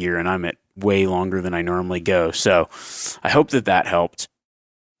types of gear, and I'm at way longer than I normally go. So I hope that helped.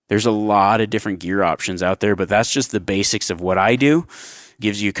 There's a lot of different gear options out there, but that's just the basics of what I do.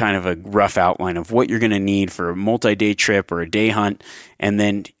 Gives you kind of a rough outline of what you're going to need for a multi-day trip or a day hunt. And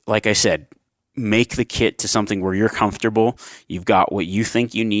then, like I said, make the kit to something where you're comfortable. You've got what you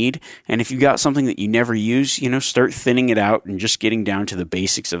think you need. And if you've got something that you never use, start thinning it out and just getting down to the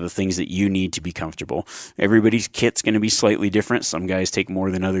basics of the things that you need to be comfortable. Everybody's kit's going to be slightly different. Some guys take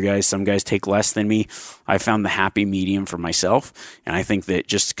more than other guys. Some guys take less than me. I found the happy medium for myself. And I think that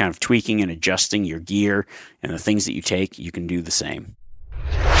just kind of tweaking and adjusting your gear and the things that you take, you can do the same.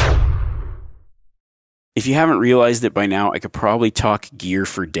 If you haven't realized it by now, I could probably talk gear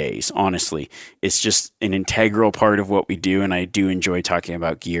for days, honestly. It's just an integral part of what we do, and I do enjoy talking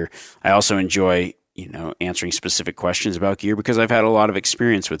about gear. I also enjoy, answering specific questions about gear because I've had a lot of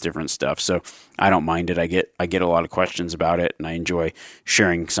experience with different stuff, so I don't mind it. I get a lot of questions about it, and I enjoy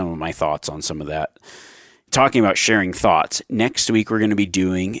sharing some of my thoughts on some of that. Talking about sharing thoughts, next week we're going to be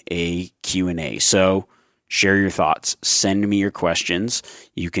doing a Q&A, so share your thoughts. Send me your questions.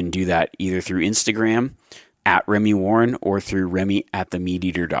 You can do that either through Instagram at Remy Warren or through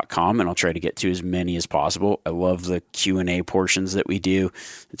Remy@themeateater.com, and I'll try to get to as many as possible. I love the Q&A portions that we do.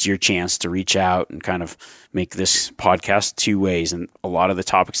 It's your chance to reach out and kind of make this podcast 2 ways, and a lot of the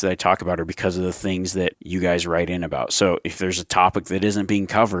topics that I talk about are because of the things that you guys write in about. So if there's a topic that isn't being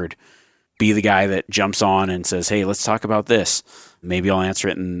covered, be the guy that jumps on and says, hey, let's talk about this. Maybe I'll answer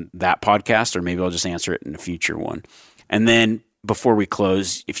it in that podcast, or maybe I'll just answer it in a future one. And then before we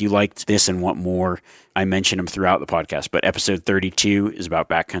close, if you liked this and want more, I mentioned them throughout the podcast, but episode 32 is about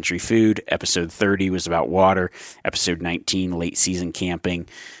backcountry food. Episode 30 was about water. Episode 19, late season camping.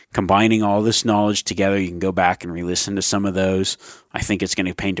 Combining all this knowledge together, you can go back and re-listen to some of those. I think it's going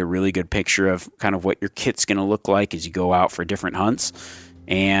to paint a really good picture of kind of what your kit's going to look like as you go out for different hunts,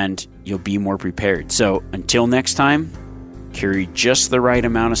 and you'll be more prepared. So until next time, carry just the right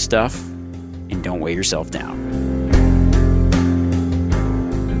amount of stuff and don't weigh yourself down.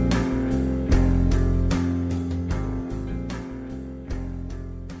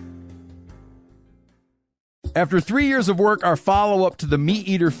 After 3 years of work, our follow-up to the Meat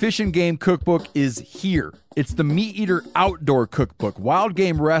Eater Fish and Game Cookbook is here. It's the Meat Eater Outdoor Cookbook, wild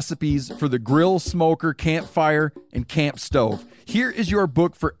game recipes for the grill, smoker, campfire, and camp stove. Here is your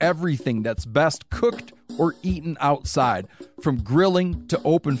book for everything that's best cooked or eaten outside. From grilling to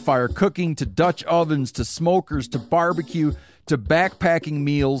open fire cooking to Dutch ovens to smokers to barbecue to backpacking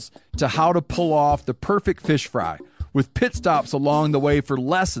meals to how to pull off the perfect fish fry, with pit stops along the way for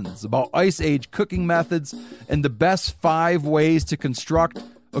lessons about Ice Age cooking methods and the best 5 ways to construct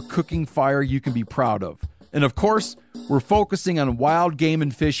a cooking fire you can be proud of. And of course, we're focusing on wild game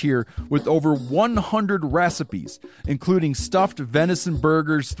and fish here with over 100 recipes, including stuffed venison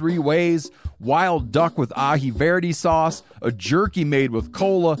burgers 3 ways, wild duck with ahi verde sauce, a jerky made with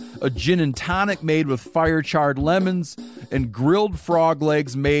cola, a gin and tonic made with fire-charred lemons, and grilled frog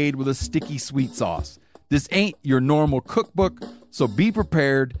legs made with a sticky sweet sauce. This ain't your normal cookbook, so be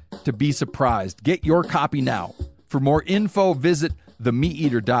prepared to be surprised. Get your copy now. For more info, visit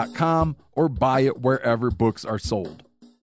themeateater.com or buy it wherever books are sold.